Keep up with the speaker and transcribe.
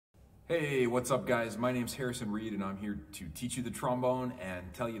Hey, what's up guys? My name's Harrison Reed and I'm here to teach you the trombone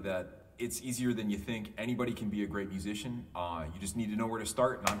and tell you that it's easier than you think. Anybody can be a great musician. You just need to know where to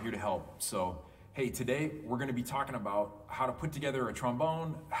start and I'm here to help. So, hey, today we're gonna be talking about how to put together a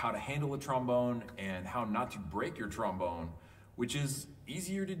trombone, how to handle a trombone, and how not to break your trombone, which is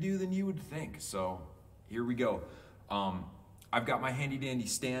easier to do than you would think. So, here we go. I've got my handy dandy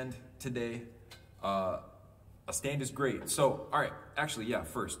stand today. A stand is great. So, all right, actually, yeah,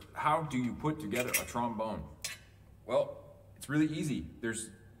 first, how do you put together a trombone? Well, it's really easy. There's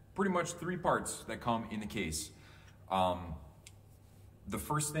pretty much three parts that come in the case. The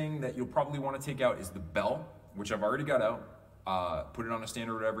first thing that you'll probably want to take out is the bell, which I've already got out. Put it on a stand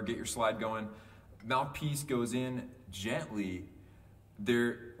or whatever, get your slide going. Mouthpiece goes in gently.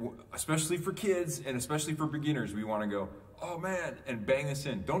 Especially for kids and especially for beginners, we want to go, oh man, and bang this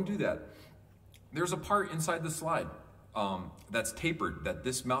in. Don't do that. There's a part inside the slide that's tapered that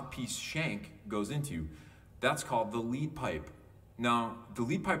this mouthpiece shank goes into. That's called the lead pipe. Now, the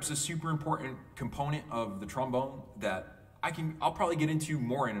lead pipe is a super important component of the trombone that I'll probably get into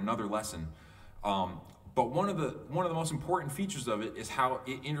more in another lesson. But one of the most important features of it is how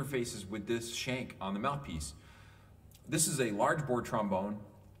it interfaces with this shank on the mouthpiece. This is a large bore trombone.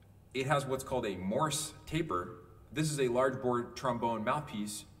 It has what's called a Morse taper. This is a large bore trombone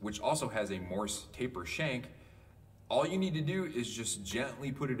mouthpiece, which also has a Morse taper shank. All you need to do is just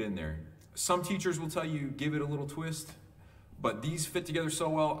gently put it in there. Some teachers will tell you give it a little twist, but these fit together so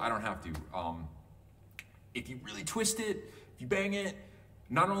well, I don't have to. If you really twist it, if you bang it,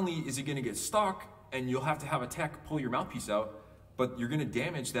 not only is it gonna get stuck and you'll have to have a tech pull your mouthpiece out, but you're gonna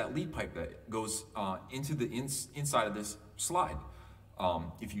damage that lead pipe that goes into the inside of this slide.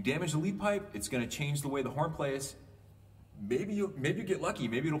 If you damage the lead pipe, it's gonna change the way the horn plays. Maybe you get lucky,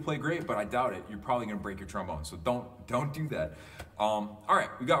 maybe it'll play great, but I doubt it. You're probably gonna break your trombone, so don't do that. All right,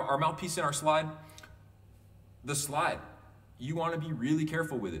 we got our mouthpiece in our slide. The slide, you wanna be really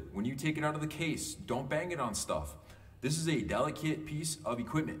careful with it. When you take it out of the case, don't bang it on stuff. This is a delicate piece of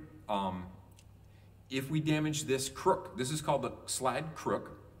equipment. If we damage this crook, this is called the slide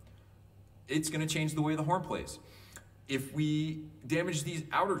crook, it's gonna change the way the horn plays. If we damage these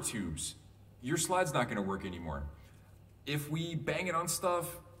outer tubes, your slide's not gonna work anymore. If we bang it on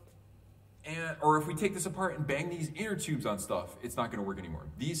stuff, or if we take this apart and bang these inner tubes on stuff, it's not gonna work anymore.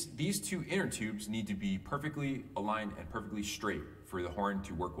 These two inner tubes need to be perfectly aligned and perfectly straight for the horn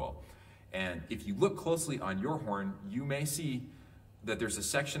to work well. And if you look closely on your horn, you may see that there's a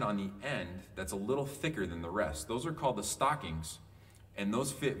section on the end that's a little thicker than the rest. Those are called the stockings, and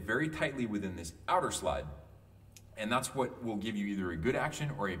those fit very tightly within this outer slide. And that's what will give you either a good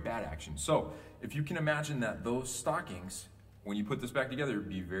action or a bad action. So if you can imagine that those stockings, when you put this back together,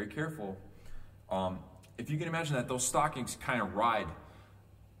 be very careful. If you can imagine that those stockings kind of ride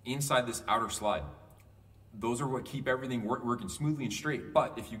inside this outer slide, those are what keep everything working smoothly and straight.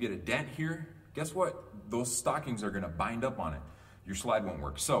 But if you get a dent here, guess what? Those stockings are gonna bind up on it. Your slide won't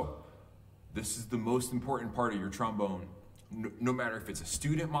work. So this is the most important part of your trombone. No matter if it's a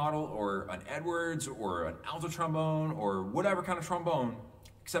student model or an Edwards or an alto trombone or whatever kind of trombone,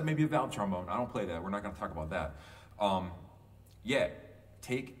 except maybe a valve trombone. I don't play that. We're not going to talk about that. Yeah,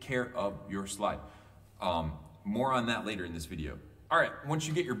 take care of your slide. More on that later in this video. All right, once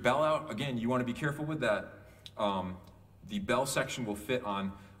you get your bell out, again, you want to be careful with that. The bell section will fit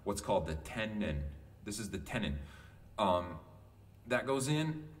on what's called the tenon. This is the tenon. That goes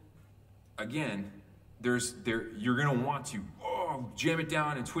in, again, you're gonna want to jam it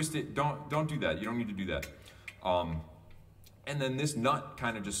down and twist it. Don't do that. You don't need to do that. And then this nut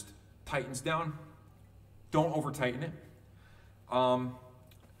kind of just tightens down. Don't over tighten it.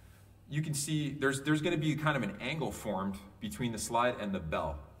 You can see there's gonna be kind of an angle formed between the slide and the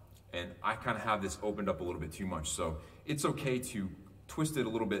bell. And I kind of have this opened up a little bit too much. So it's okay to twist it a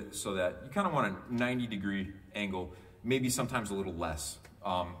little bit so that you kind of want a 90-degree angle, maybe sometimes a little less.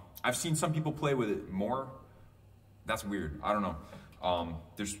 I've seen some people play with it more. That's weird. I don't know.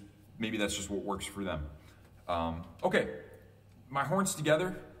 Maybe that's just what works for them. Okay, my horn's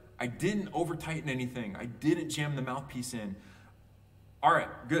together. I didn't over tighten anything. I didn't jam the mouthpiece in. All right,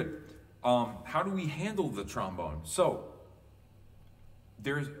 good. How do we handle the trombone? So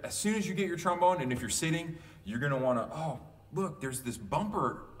as soon as you get your trombone, and if you're sitting, you're gonna wanna, oh, look, there's this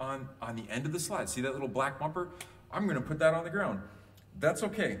bumper on the end of the slide. See that little black bumper? I'm gonna put that on the ground. That's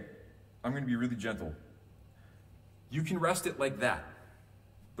okay. I'm gonna be really gentle. You can rest it like that,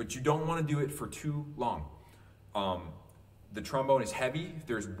 but you don't wanna do it for too long. The trombone is heavy,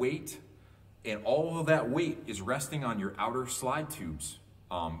 there's weight, and all of that weight is resting on your outer slide tubes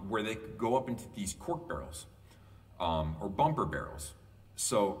where they go up into these cork barrels or bumper barrels.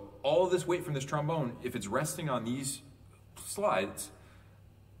 So all of this weight from this trombone, if it's resting on these slides,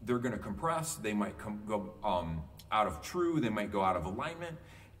 they're going to compress. They might go out of true. They might go out of alignment.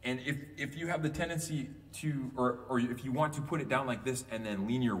 And if you have the tendency to, or if you want to put it down like this and then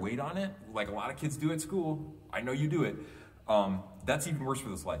lean your weight on it, like a lot of kids do at school, I know you do it, that's even worse for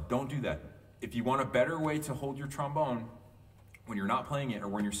the slide. Don't do that. If you want a better way to hold your trombone when you're not playing it or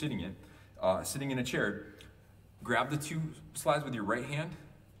when you're sitting in a chair, grab the two slides with your right hand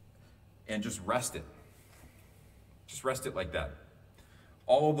and just rest it. Just rest it like that.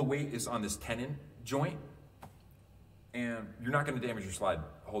 All of the weight is on this tenon joint, and you're not going to damage your slide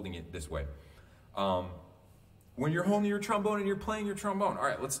holding it this way. When you're holding your trombone and you're playing your trombone, all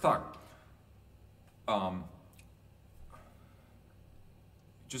right, let's talk.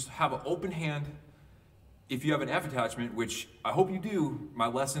 Just have an open hand. If you have an F attachment, which I hope you do, my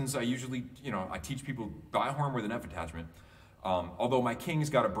lessons, I usually, I teach people buy a horn with an F attachment. Although my King's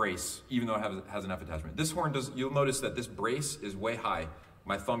got a brace, even though it has an F attachment. This horn does, you'll notice that this brace is way high.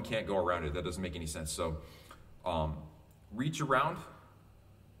 My thumb can't go around it. That doesn't make any sense. So reach around.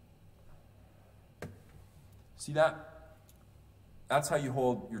 See that? That's how you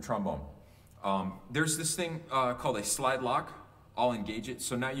hold your trombone. There's this thing called a slide lock. I'll engage it.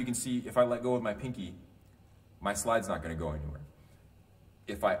 So now you can see if I let go of my pinky, my slide's not going to go anywhere.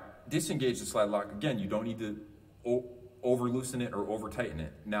 If I disengage the slide lock, again, you don't need to over loosen it or over tighten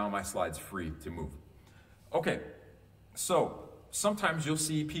it. Now my slide's free to move. Okay, so sometimes you'll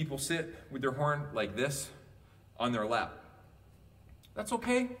see people sit with their horn like this on their lap. That's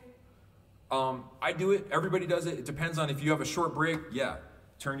okay. I do it, everybody does it. It depends on if you have a short break, yeah,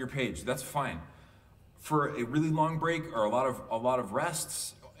 turn your page, that's fine. For a really long break or a lot of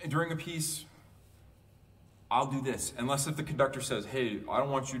rests during a piece, I'll do this, unless if the conductor says, hey, I don't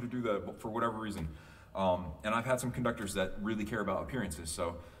want you to do that for whatever reason. And I've had some conductors that really care about appearances,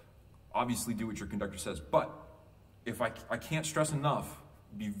 so obviously do what your conductor says. But if I can't stress enough,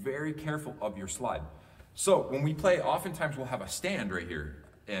 be very careful of your slide. So when we play, oftentimes we'll have a stand right here,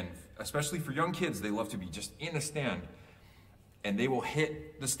 and especially for young kids, they love to be just in a stand, and they will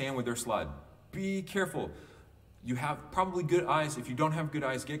hit the stand with their slide. Be careful. You have probably good eyes. If you don't have good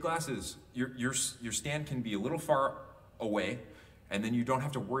eyes, get glasses. Your stand can be a little far away, and then you don't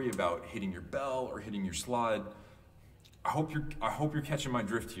have to worry about hitting your bell or hitting your slide. I hope you're catching my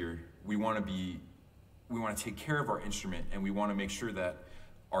drift here. We want to take care of our instrument, and we want to make sure that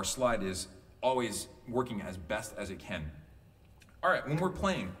our slide is always working as best as it can. All right, when we're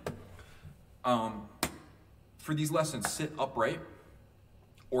playing, for these lessons, sit upright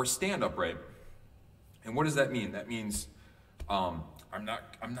or stand upright. And what does that mean? That means I'm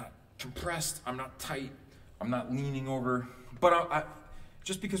not compressed, I'm not tight, I'm not leaning over. But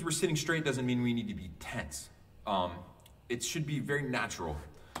just because we're sitting straight doesn't mean we need to be tense. It should be very natural.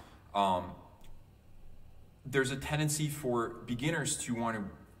 There's a tendency for beginners to want to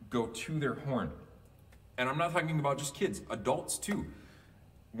go to their horn. And I'm not talking about just kids, adults too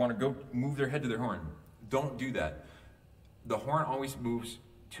want to go move their head to their horn. Don't do that. The horn always moves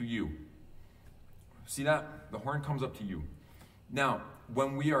to you. See that? The horn comes up to you. Now,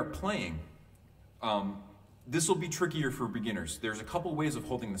 when we are playing, this will be trickier for beginners. There's a couple ways of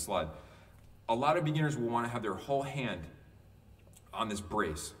holding the slide. A lot of beginners will want to have their whole hand on this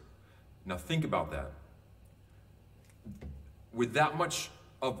brace. Now think about that. With that much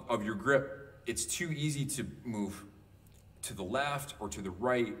of your grip, it's too easy to move to the left or to the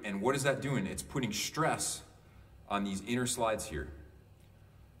right. And what is that doing? It's putting stress on these inner slides here.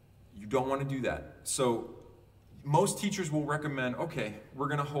 You don't want to do that. So most teachers will recommend, okay, we're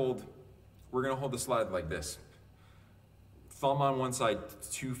gonna hold the slide like this. Thumb on one side,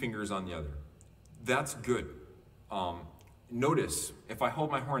 two fingers on the other. That's good. Notice, if I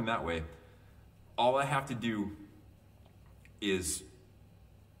hold my horn that way, all I have to do is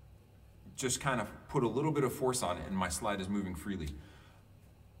just kind of put a little bit of force on it and my slide is moving freely.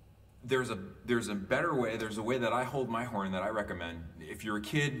 There's a better way, there's a way that I hold my horn that I recommend. If you're a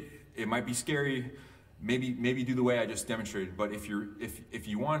kid, it might be scary, maybe do the way I just demonstrated, but if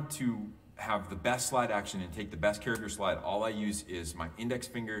you want to have the best slide action and take the best care of your slide, all I use is my index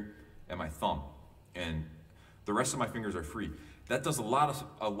finger and my thumb, and the rest of my fingers are free. That does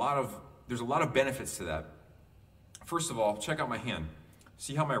there's a lot of benefits to that. First of all, check out my hand.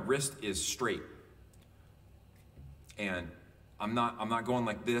 See how my wrist is straight, and I'm not going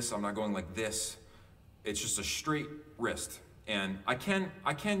like this, I'm not going like this. It's just a straight wrist. And I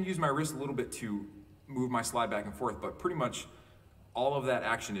can use my wrist a little bit to move my slide back and forth, but pretty much all of that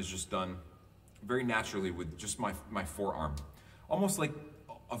action is just done very naturally with just my forearm. Almost like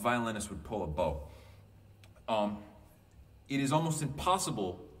a violinist would pull a bow. it is almost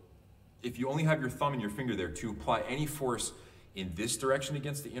impossible, if you only have your thumb and your finger there, to apply any force in this direction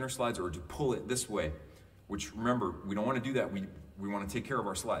against the inner slides or to pull it this way, which, remember, we don't want to do that. We want to take care of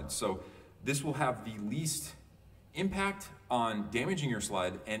our slides. So this will have the least impact on damaging your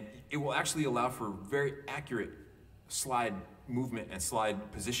slide, and it will actually allow for very accurate slide movement and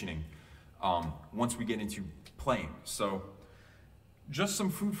slide positioning once we get into playing. So just some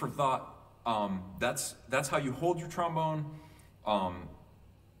food for thought. That's how you hold your trombone.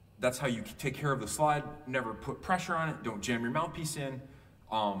 That's how you take care of the slide. Never put pressure on it. Don't jam your mouthpiece in.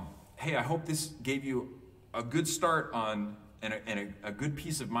 Hey, I hope this gave you a good start on and a good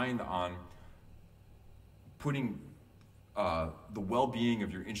peace of mind on putting the well-being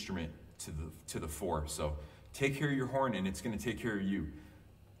of your instrument to the fore. So take care of your horn, and it's going to take care of you.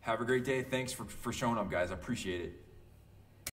 Have a great day. Thanks for showing up, guys. I appreciate it.